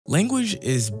Language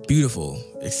is beautiful,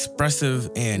 expressive,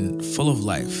 and full of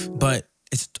life, but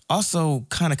it's also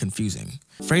kind of confusing.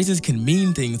 Phrases can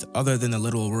mean things other than the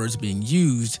literal words being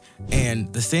used,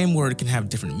 and the same word can have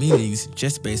different meanings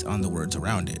just based on the words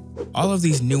around it. All of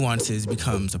these nuances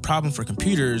becomes a problem for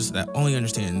computers that only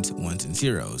understands ones and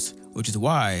zeros, which is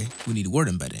why we need word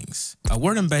embeddings. A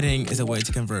word embedding is a way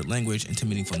to convert language into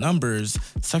meaningful numbers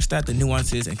such that the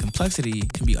nuances and complexity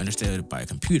can be understood by a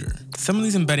computer. Some of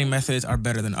these embedding methods are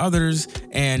better than others,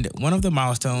 and one of the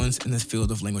milestones in this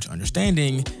field of language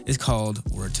understanding is called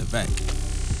Word2Vec.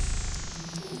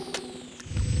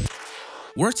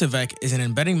 Word2Vec is an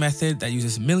embedding method that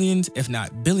uses millions, if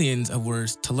not billions, of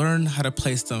words to learn how to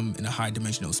place them in a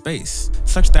high-dimensional space,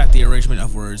 such that the arrangement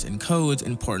of words encodes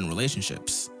important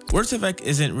relationships. Word2Vec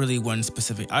isn't really one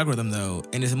specific algorithm though,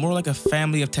 and is more like a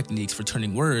family of techniques for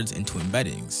turning words into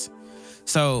embeddings.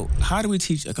 So, how do we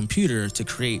teach a computer to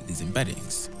create these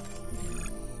embeddings?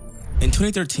 In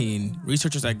 2013,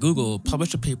 researchers at Google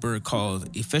published a paper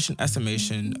called Efficient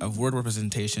Estimation of Word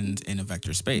Representations in a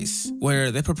Vector Space, where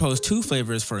they proposed two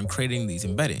flavors for creating these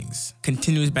embeddings: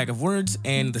 continuous bag of words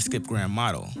and the skip-gram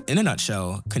model. In a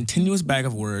nutshell, continuous bag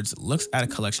of words looks at a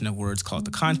collection of words called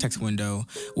the context window,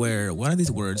 where one of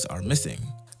these words are missing.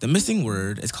 The missing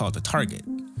word is called the target.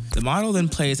 The model then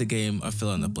plays a game of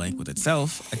fill in the blank with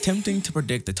itself, attempting to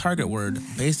predict the target word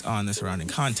based on the surrounding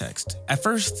context. At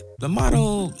first, the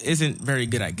model isn't very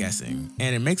good at guessing,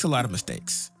 and it makes a lot of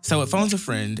mistakes. So it phones a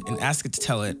friend and asks it to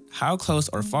tell it how close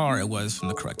or far it was from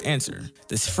the correct answer.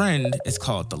 This friend is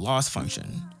called the loss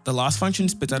function. The loss function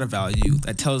spits out a value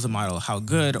that tells the model how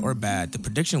good or bad the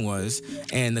prediction was,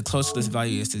 and the closer this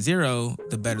value is to 0,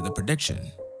 the better the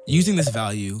prediction. Using this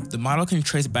value, the model can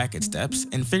trace back its steps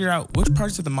and figure out which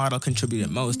parts of the model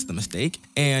contributed most to the mistake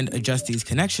and adjust these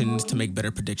connections to make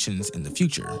better predictions in the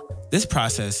future. This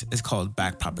process is called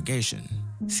backpropagation.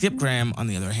 Skipgram, on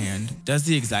the other hand, does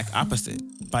the exact opposite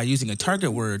by using a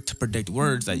target word to predict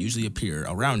words that usually appear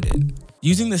around it.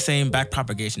 Using the same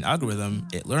backpropagation algorithm,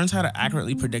 it learns how to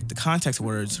accurately predict the context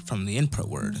words from the input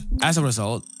word. As a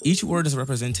result, each word is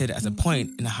represented as a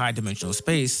point in a high-dimensional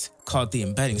space called the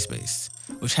embedding space,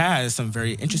 which has some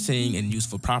very interesting and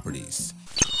useful properties.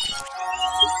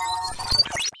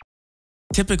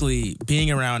 Typically, being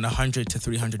around 100 to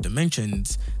 300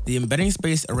 dimensions, the embedding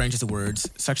space arranges the words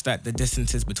such that the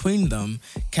distances between them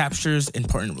captures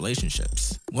important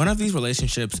relationships. One of these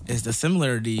relationships is the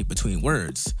similarity between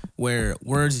words, where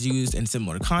words used in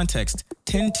similar contexts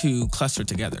tend to cluster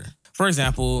together. For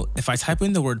example, if I type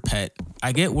in the word pet,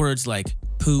 I get words like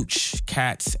pooch,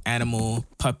 cats, animal,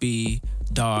 puppy,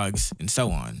 dogs, and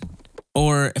so on.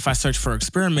 Or if I search for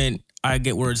experiment, I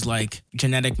get words like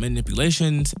genetic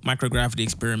manipulations, microgravity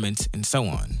experiments, and so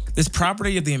on. This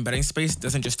property of the embedding space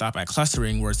doesn't just stop at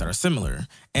clustering words that are similar,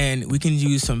 and we can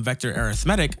use some vector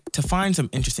arithmetic to find some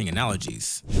interesting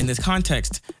analogies. In this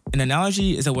context, an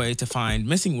analogy is a way to find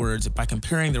missing words by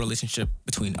comparing the relationship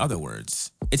between other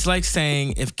words. It's like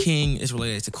saying if king is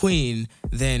related to queen,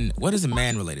 then what is a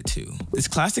man related to? This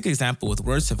classic example with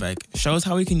Word2Vec shows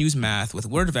how we can use math with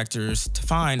word vectors to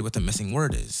find what the missing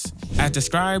word is. As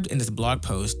described in this blog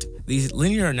post, these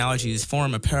linear analogies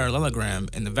form a parallelogram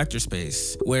in the vector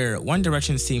space, where one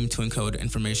direction seems to encode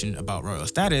information about royal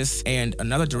status and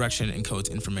another direction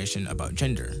encodes information about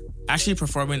gender. Actually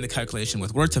performing the calculation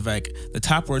with Word2Vec, the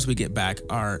top words we get back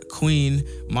are queen,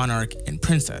 monarch, and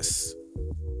princess.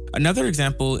 Another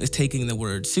example is taking the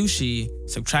word sushi,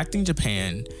 subtracting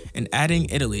Japan, and adding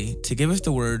Italy to give us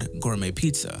the word gourmet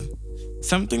pizza.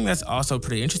 Something that's also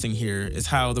pretty interesting here is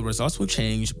how the results will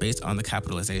change based on the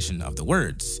capitalization of the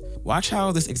words. Watch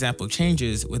how this example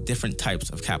changes with different types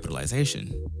of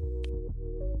capitalization.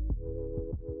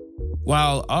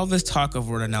 While all this talk of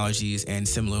word analogies and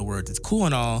similar words is cool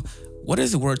and all, what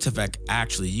is Word2Vec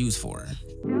actually used for?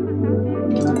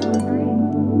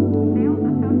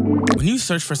 When you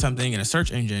search for something in a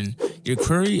search engine, your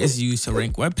query is used to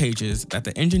rank web pages that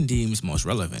the engine deems most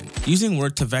relevant. Using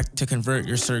Word2Vec to convert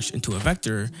your search into a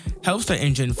vector helps the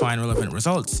engine find relevant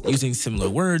results using similar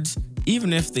words,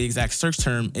 even if the exact search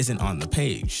term isn't on the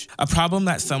page. A problem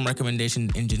that some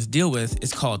recommendation engines deal with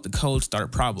is called the cold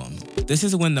start problem. This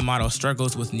is when the model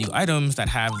struggles with new items that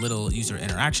have little user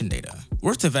interaction data.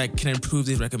 Word2Vec can improve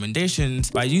these recommendations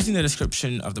by using the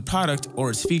description of the product or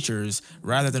its features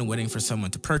rather than waiting for someone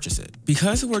to purchase it.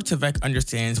 Because Word2Vec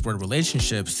understands word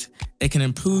relationships, it can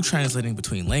improve translating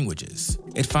between languages.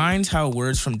 It finds how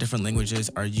words from different languages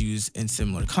are used in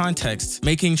similar contexts,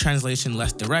 making translation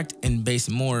less direct and based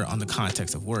more on the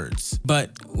context of words.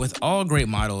 But with all great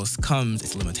models comes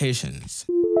its limitations.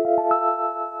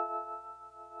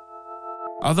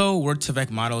 Although Word2Vec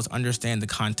models understand the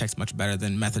context much better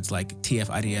than methods like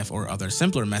TF-IDF or other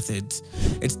simpler methods,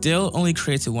 it still only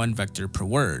creates one vector per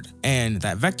word, and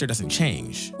that vector doesn't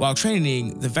change. While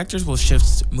training, the vectors will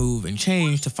shift, move, and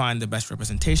change to find the best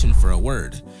representation for a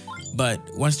word. But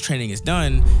once training is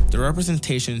done, the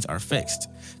representations are fixed,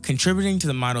 contributing to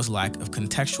the model's lack of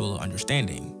contextual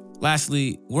understanding.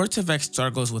 Lastly, Word2Vec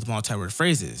struggles with multi-word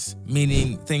phrases,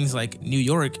 meaning things like New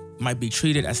York might be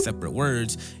treated as separate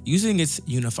words using its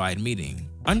unified meaning.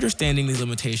 Understanding these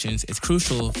limitations is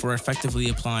crucial for effectively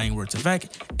applying Word2Vec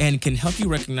and can help you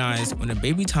recognize when it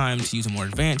may be time to use a more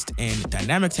advanced and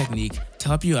dynamic technique to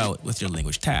help you out with your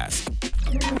language task.